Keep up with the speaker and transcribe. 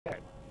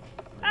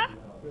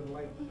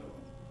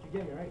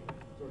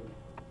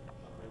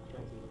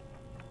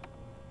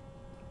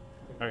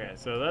Okay,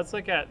 so let's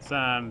look at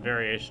some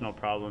variational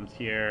problems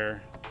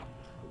here.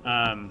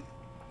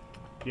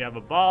 You have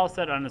a ball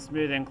set on a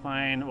smooth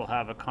incline, will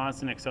have a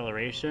constant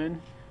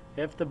acceleration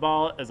if the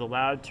ball is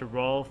allowed to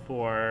roll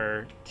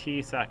for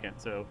t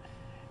seconds. So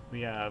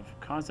we have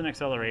constant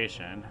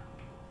acceleration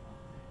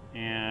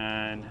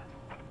and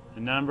a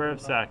number of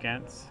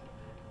seconds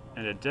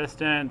and a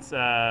distance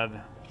of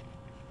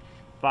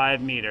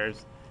 5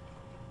 meters.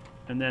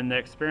 And then the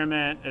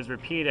experiment is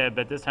repeated,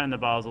 but this time the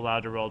ball is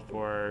allowed to roll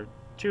for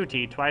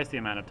 2t, twice the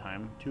amount of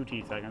time,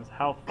 2t seconds.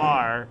 How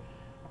far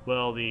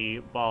will the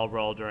ball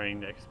roll during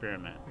the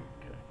experiment?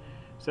 Okay.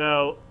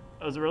 So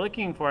as we're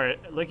looking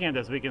at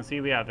this, we can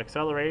see we have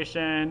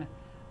acceleration,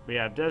 we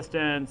have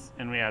distance,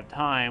 and we have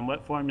time.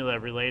 What formula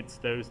relates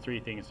those three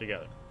things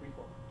together?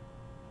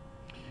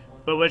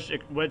 But which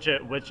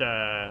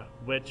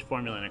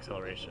formula in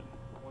acceleration?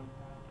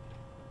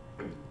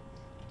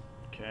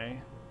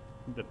 Okay.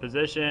 The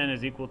position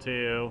is equal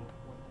to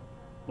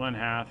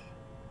 1/2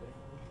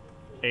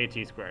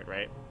 at squared,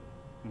 right?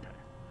 Okay.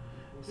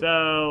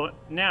 So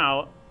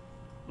now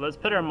let's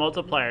put our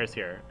multipliers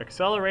here.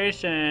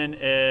 Acceleration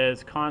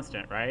is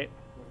constant, right?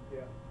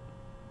 Yeah.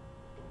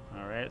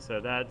 All right, so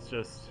that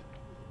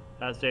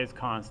stays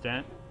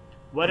constant.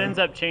 What ends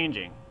up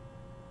changing?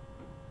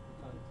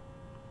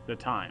 The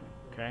time,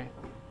 okay?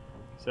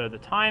 So the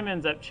time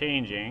ends up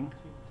changing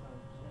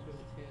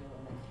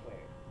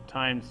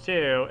times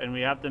 2, and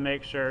we have to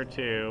make sure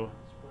to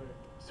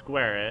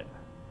square it.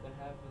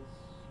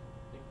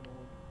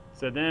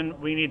 So then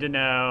we need to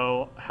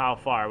know how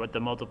far, what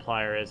the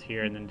multiplier is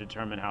here, and then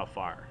determine how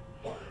far.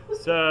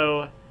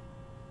 So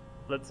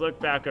let's look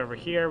back over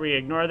here. We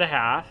ignore the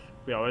half.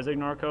 We always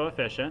ignore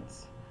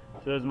coefficients.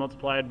 So this is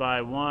multiplied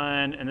by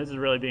 1, and this is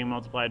really being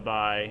multiplied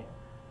by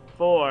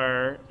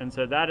 4, and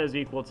so that is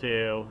equal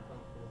to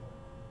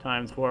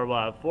times 4. We'll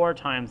have 4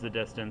 times the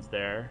distance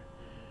there.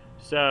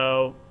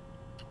 So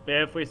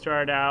if we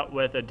start out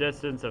with a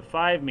distance of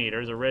 5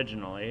 meters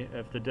originally,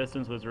 if the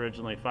distance was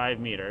originally 5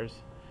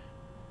 meters,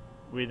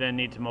 we then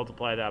need to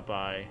multiply that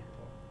by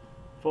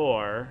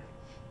 4,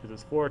 because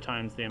it's 4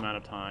 times the amount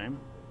of time.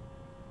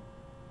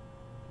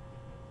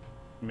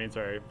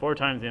 4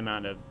 times the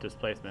amount of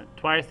displacement.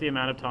 Twice the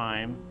amount of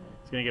time.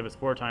 It's going to give us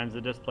 4 times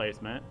the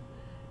displacement.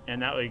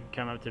 And that would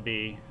come up to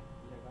be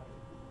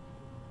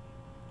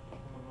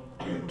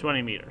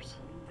 20 meters.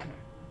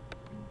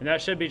 And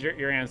that should be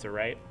your answer,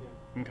 right?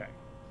 Okay.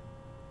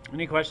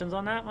 Any questions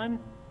on that one?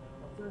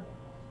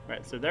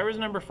 Right, so there was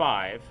number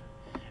 5.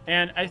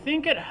 And I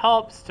think it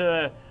helps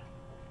to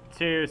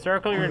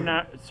circle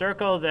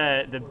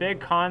the big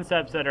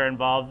concepts that are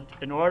involved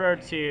in order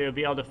to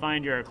be able to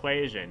find your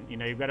equation. You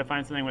know, you've got to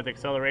find something with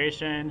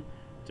acceleration,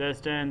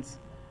 distance,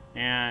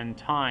 and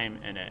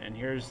time in it. And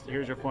here's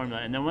your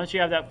formula. And then once you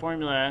have that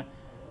formula,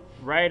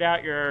 write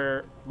out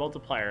your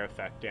multiplier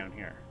effect down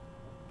here.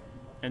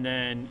 And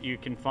then you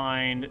can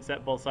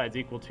set both sides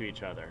equal to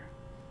each other.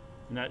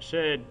 And that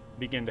should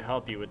begin to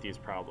help you with these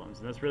problems.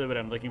 And that's really what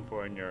I'm looking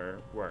for in your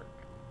work.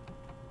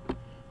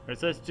 All right,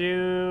 so let's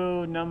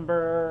do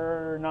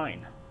number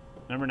 9.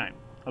 Number 9.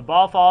 A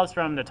ball falls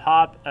from the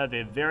top of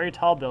a very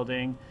tall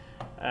building,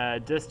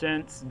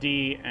 distance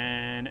d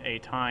and a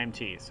time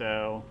t.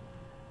 So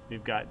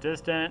we've got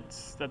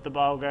distance that the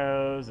ball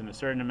goes and a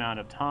certain amount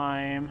of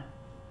time.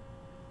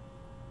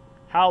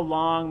 How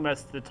long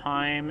must the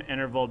time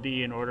interval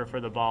be in order for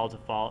the ball to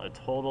fall a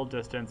total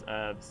distance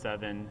of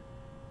 7d?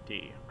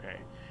 Okay,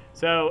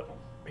 so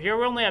here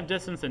we only have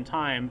distance and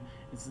time.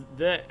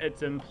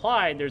 It's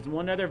implied, there's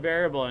one other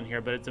variable in here,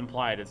 but it's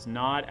implied. It's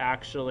not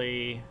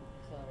actually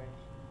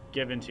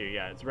given to you.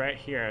 Yeah, it's right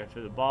here. If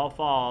the ball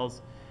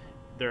falls,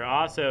 there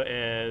also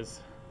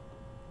is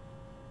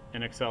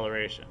an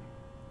acceleration.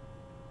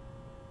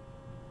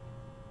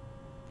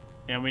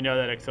 And we know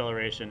that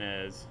acceleration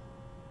is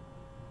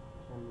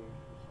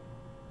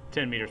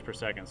 10 meters per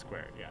second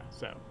squared, yeah.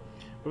 So,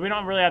 but we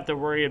don't really have to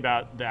worry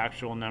about the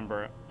actual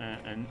number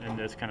in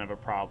this kind of a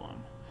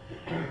problem.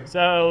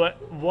 So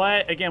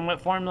what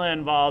formula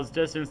involves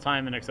distance,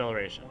 time, and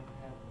acceleration?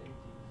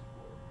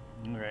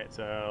 All right,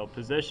 so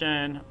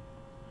position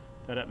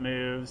that it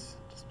moves,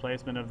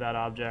 displacement of that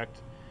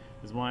object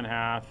is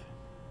 1/2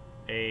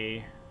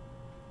 a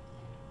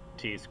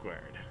t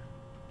squared.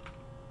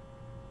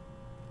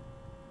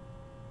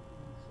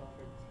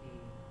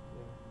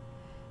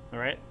 All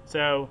right,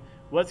 so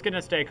what's going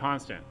to stay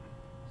constant?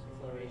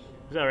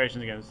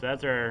 Acceleration again. So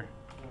that's our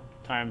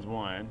times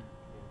 1.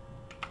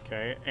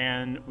 Okay,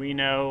 and we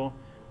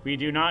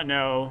do not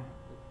know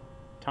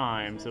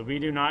time, so we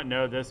do not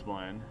know this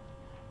one,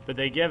 but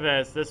they give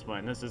us this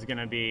one. This is going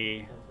to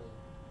be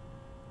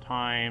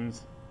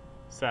times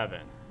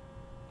 7.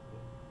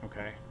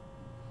 Okay.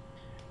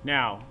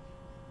 Now,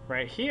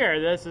 right here,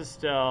 this is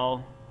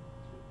still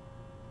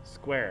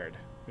squared.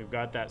 We've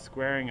got that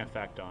squaring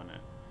effect on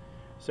it.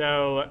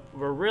 So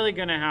we're really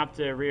going to have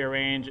to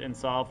rearrange and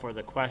solve for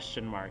the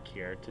question mark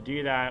here. To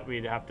do that,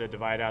 we'd have to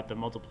divide out the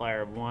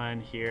multiplier of 1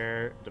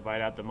 here,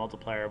 divide out the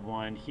multiplier of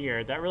 1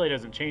 here. That really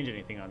doesn't change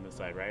anything on this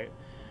side, right?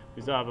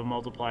 We still have a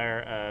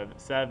multiplier of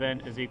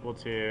 7 is equal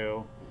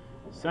to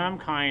some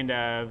kind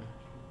of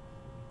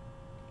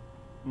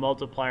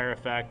multiplier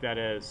effect that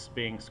is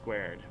being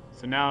squared.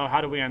 So now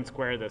how do we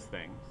unsquare this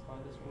thing?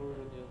 Find the square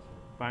root of the other.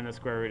 Find the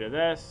square root of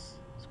this,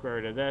 square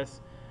root of this.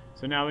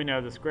 So now we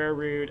know the square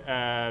root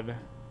of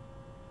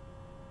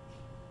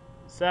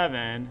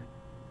 7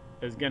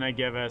 is going to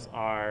give us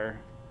our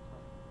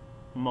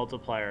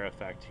multiplier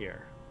effect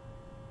here.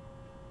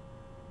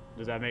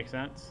 Does that make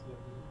sense?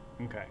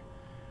 Yeah. Okay.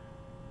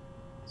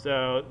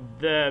 So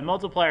the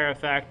multiplier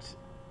effect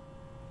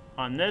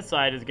on this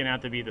side is going to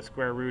have to be the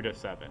square root of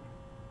 7.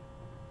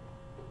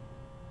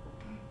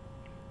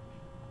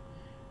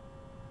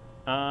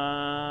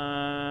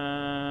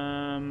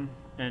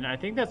 And I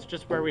think that's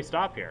just where we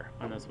stop here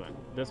on this one.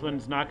 This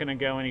one's not going to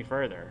go any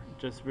further.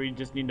 We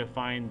just need to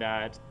find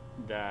that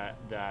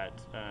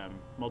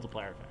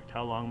multiplier effect.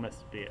 How long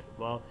must it be?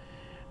 Well,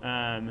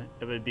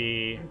 it would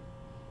be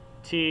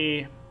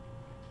t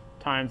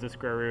times the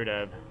square root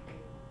of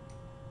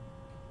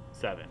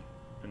 7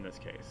 in this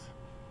case.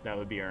 That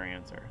would be our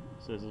answer.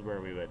 So this is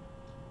where we would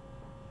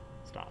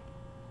stop.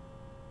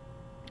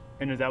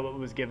 And is that what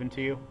was given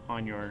to you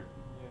on your?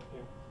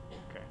 Yeah.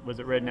 Okay. Was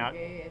it written out?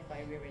 Okay, if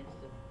I rearrange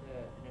the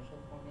initial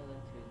formula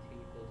to t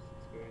equals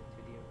square root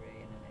to the array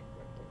and then I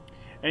correct it.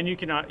 And you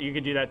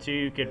could do that too.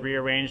 You could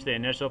rearrange the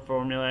initial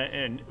formula,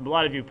 and a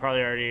lot of you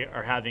probably already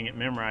are having it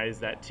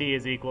memorized that t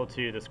is equal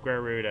to the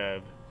square root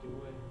of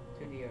 2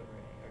 the array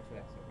or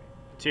 2x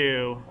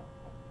array.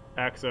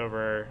 2x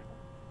over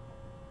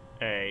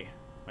a,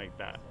 like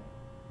that.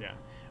 Yeah.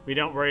 We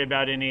don't worry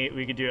about any.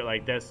 We could do it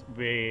like this.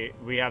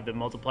 We have the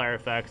multiplier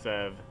effects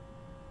of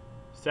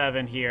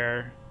 7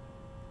 here,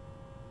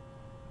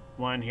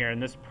 1 here, and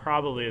this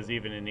probably is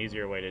even an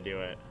easier way to do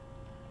it.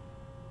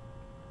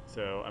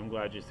 So I'm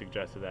glad you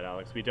suggested that,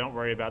 Alex. We don't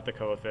worry about the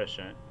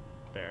coefficient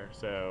there.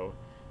 So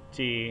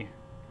t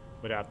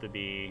would have to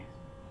be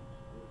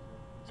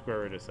square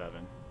root of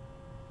 7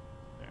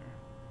 there.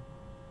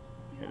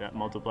 Okay, that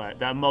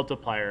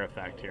multiplier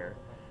effect here.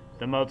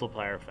 The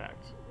multiplier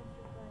effect.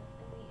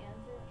 And the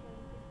answer can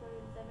be square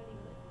root of 7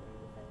 equals square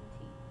root of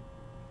 7t.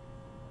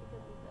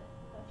 Because of the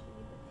question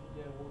you put t.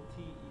 Yeah, well,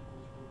 t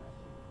equals root of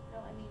t.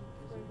 No, I mean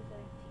square root of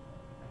 7t.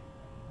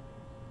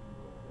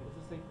 It's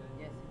the same thing.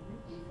 Yes.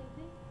 Same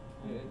thing?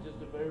 Yeah, it's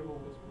just the variable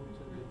was moved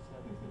to the other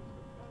side.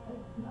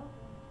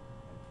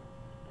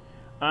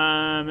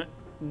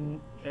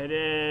 It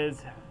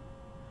is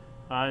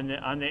on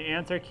the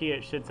answer key.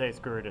 It should say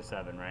square root of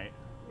 7, right?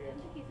 The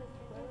answer key says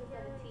square root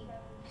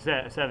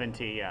of 7t.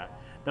 7t, yeah.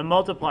 The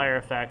multiplier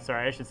effect.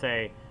 Sorry, I should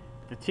say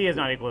the t is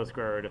not equal to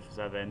square root of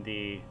 7.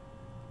 The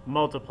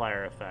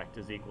multiplier effect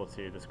is equal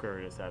to the square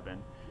root of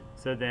 7.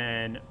 So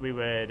then we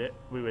would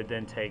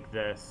then take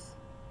this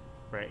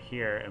right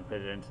here and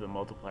put it into the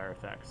multiplier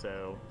effect.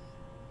 So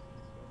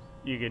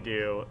you could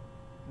do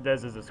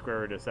this is the square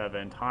root of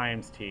 7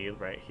 times t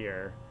right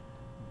here,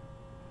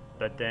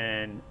 but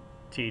then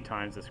t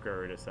times the square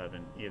root of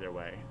 7 either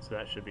way. So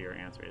that should be your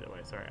answer either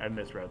way. Sorry, I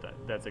miswrote that.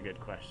 That's a good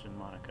question,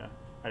 Monica.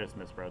 I just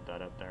miswrote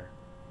that up there.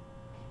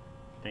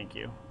 Thank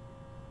you.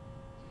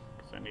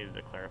 Because I needed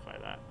to clarify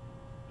that.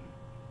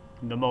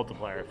 The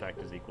multiplier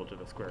effect is equal to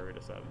the square root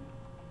of 7.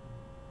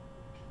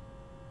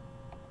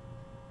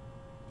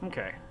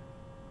 Okay.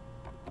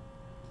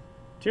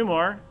 2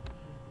 more.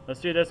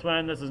 Let's do this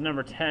one. This is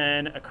number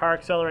 10. A car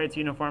accelerates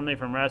uniformly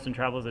from rest and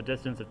travels a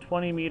distance of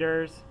 20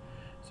 meters.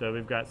 So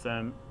we've got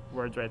some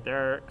words right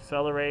there.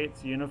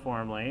 Accelerates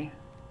uniformly.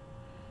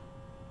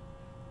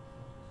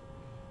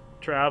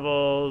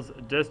 Travels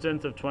a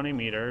distance of 20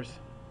 meters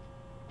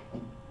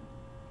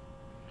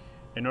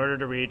in order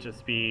to reach a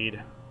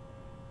speed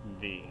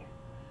v.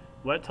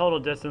 What total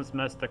distance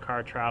must the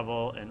car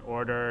travel in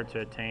order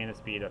to attain a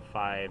speed of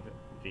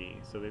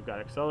 5v? So we've got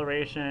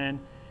acceleration,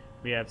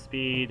 we have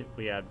speed,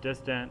 we have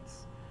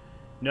distance.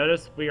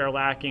 Notice we are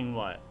lacking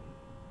what?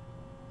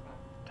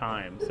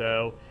 Time.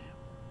 So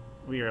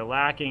we are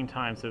lacking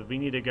time, so we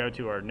need to go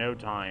to our no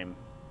time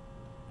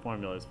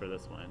formulas for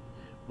this one.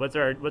 What's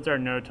our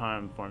no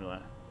time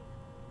formula?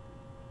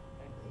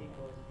 X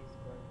equals v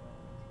squared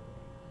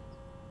minus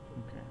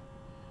 2a. Okay.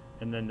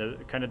 And then the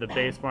kind of the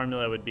base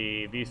formula would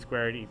be v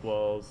squared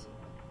equals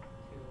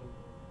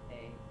 2a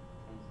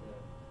times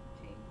the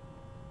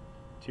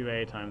change.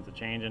 2a times the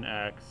change in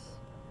x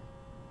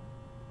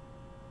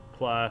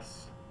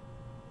plus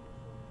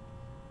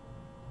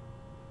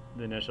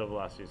the initial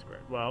velocity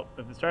squared. Well,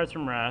 if it starts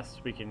from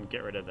rest, we can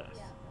get rid of this.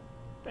 Yeah.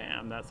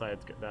 Bam, that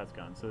side's that's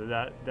gone. So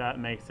that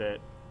makes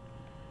it.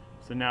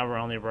 So now we're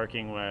only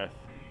working with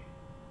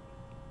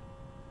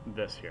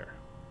this here.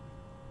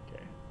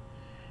 Okay.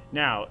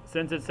 Now,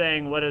 since it's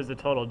saying what is the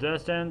total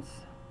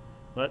distance,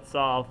 let's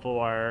solve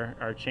for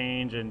our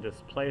change in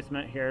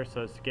displacement here. So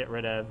let's get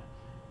rid of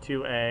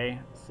 2a.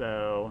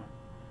 So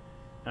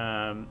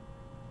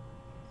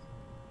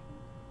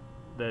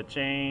the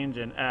change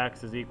in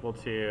x is equal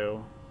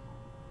to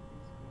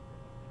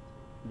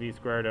v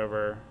squared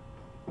over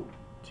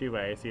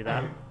 2a. See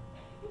that?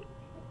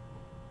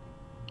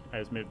 I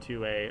just moved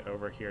 2a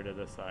over here to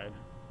this side.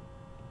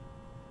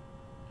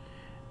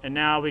 And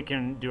now we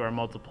can do our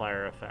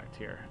multiplier effect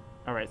here.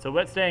 All right, so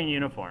what's staying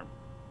uniform?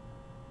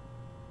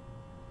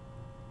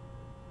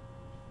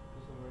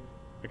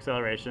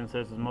 Acceleration. So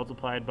this is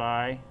multiplied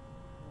by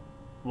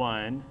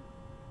 1.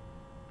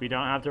 We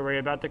don't have to worry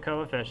about the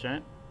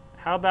coefficient.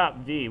 How about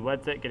v?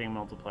 What's it getting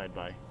multiplied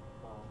by?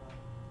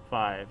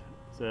 5.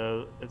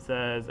 So it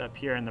says up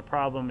here in the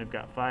problem we've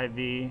got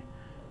 5v.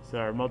 So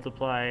our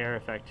multiplier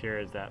effect here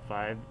is that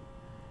 5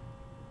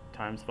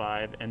 times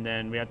 5. And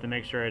then we have to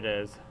make sure it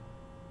is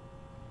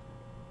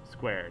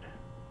squared.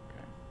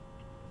 Okay.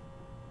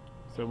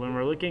 So when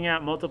we're looking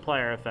at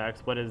multiplier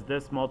effects, what is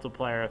this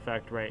multiplier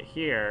effect right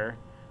here?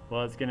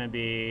 Well, it's going to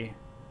be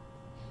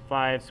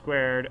 5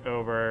 squared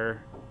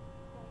over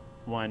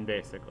 1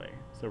 basically.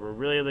 So we're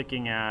really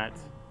looking at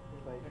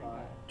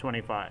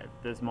 25.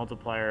 This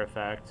multiplier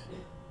effect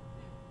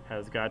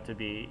has got to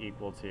be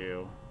equal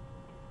to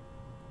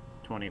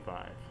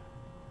 25.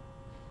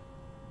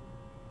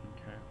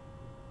 Okay.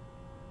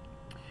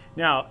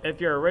 Now, if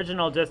your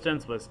original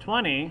distance was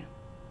 20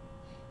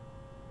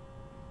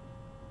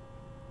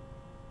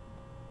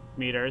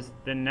 meters,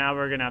 then now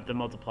we're going to have to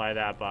multiply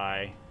that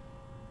by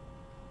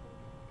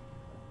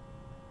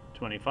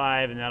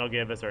 25, and that'll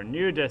give us our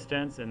new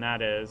distance, and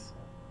that is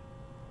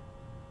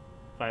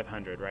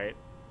 500, right?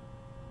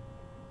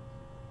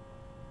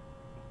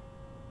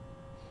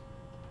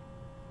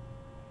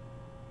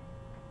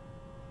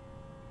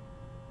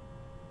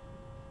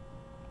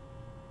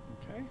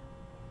 Okay.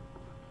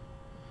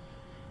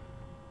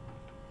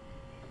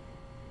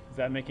 Is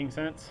that making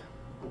sense?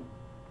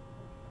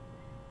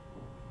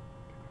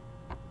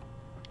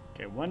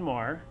 Okay, one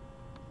more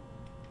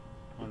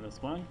on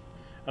this one.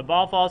 A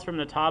ball falls from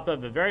the top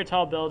of a very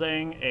tall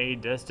building a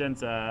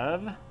distance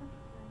of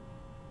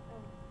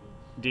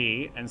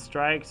d and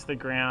strikes the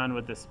ground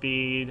with the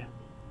speed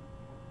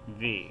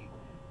v.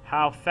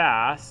 How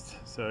fast,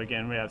 so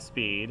again we have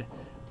speed,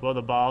 will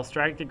the ball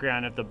strike the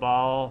ground if the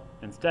ball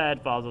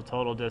instead falls a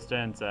total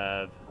distance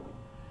of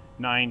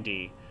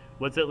 9d?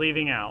 What's it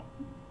leaving out?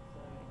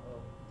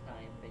 Time,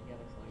 but you have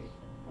acceleration.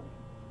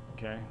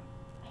 Okay.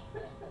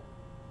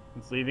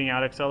 It's leaving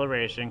out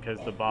acceleration because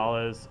the ball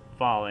is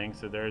falling,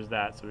 so there's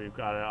that. So we've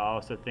got to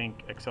also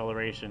think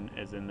acceleration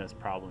is in this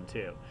problem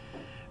too.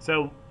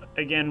 So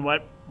again,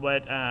 what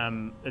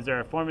is there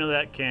a formula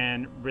that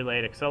can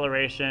relate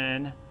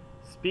acceleration,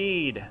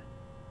 speed,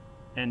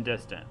 and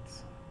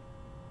distance?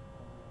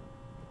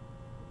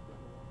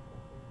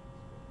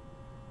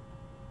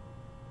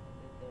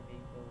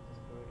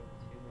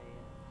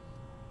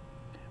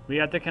 We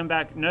have to come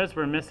back. Notice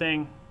we're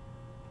missing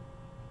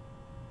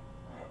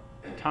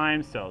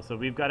time still, so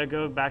we've got to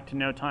go back to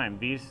no time.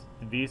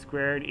 V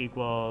squared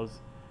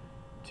equals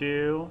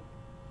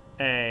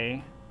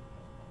 2a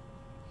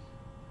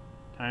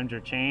times your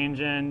change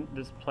in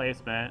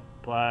displacement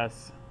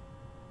plus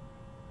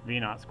v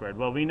naught squared.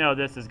 Well, we know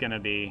this is going to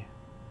be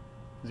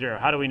 0.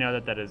 How do we know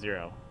that that is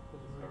 0?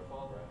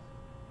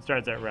 It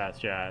starts at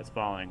rest. Yeah, it's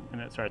falling,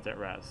 and it starts at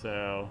rest.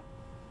 So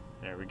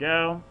there we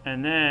go.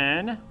 And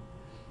then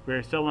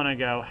we still want to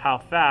go how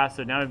fast,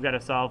 so now we've got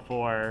to solve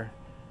for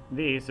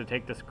v, so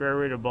take the square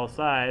root of both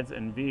sides,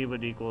 and v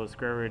would equal the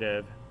square root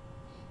of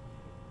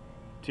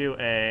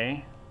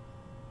 2a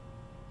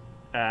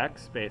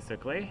x,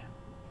 basically.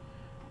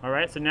 All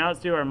right, so now let's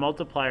do our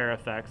multiplier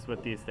effects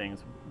with these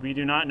things. We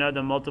do not know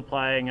the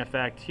multiplying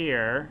effect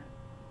here.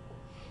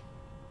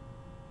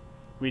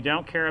 We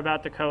don't care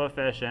about the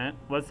coefficient.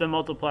 What's the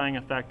multiplying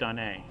effect on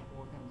a?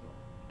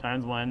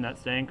 Times 1,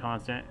 that's staying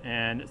constant,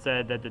 and it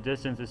said that the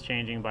distance is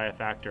changing by a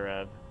factor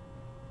of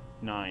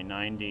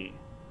 9d.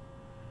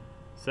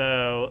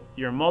 So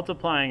your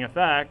multiplying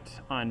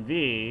effect on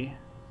v,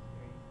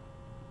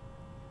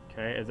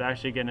 okay, is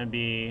actually going to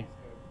be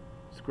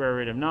square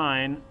root of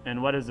 9.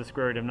 And what is the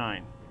square root of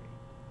 9?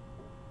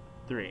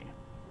 3.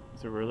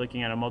 So we're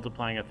looking at a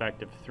multiplying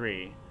effect of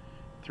 3.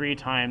 3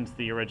 times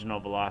the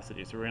original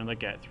velocity. So we're going to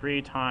look at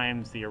 3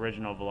 times the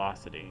original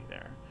velocity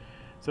there.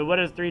 So what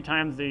is 3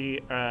 times the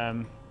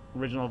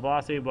original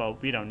velocity? Well,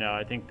 we don't know.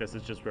 I think this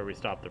is just where we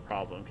stopped the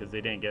problem because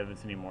they didn't give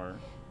us any more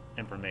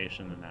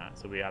information than that.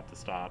 So we have to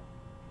stop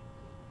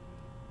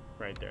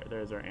right there.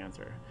 There's our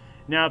answer.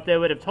 Now, if they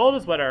would have told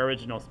us what our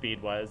original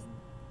speed was,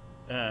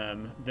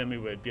 then we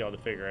would be able to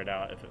figure it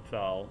out if it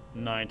fell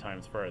 9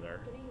 times further.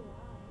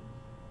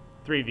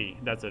 3v.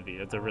 That's a v.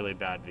 That's a really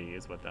bad v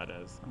is what that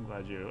is. I'm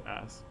glad you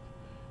asked.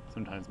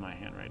 Sometimes my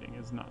handwriting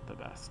is not the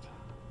best.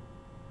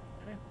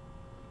 Okay.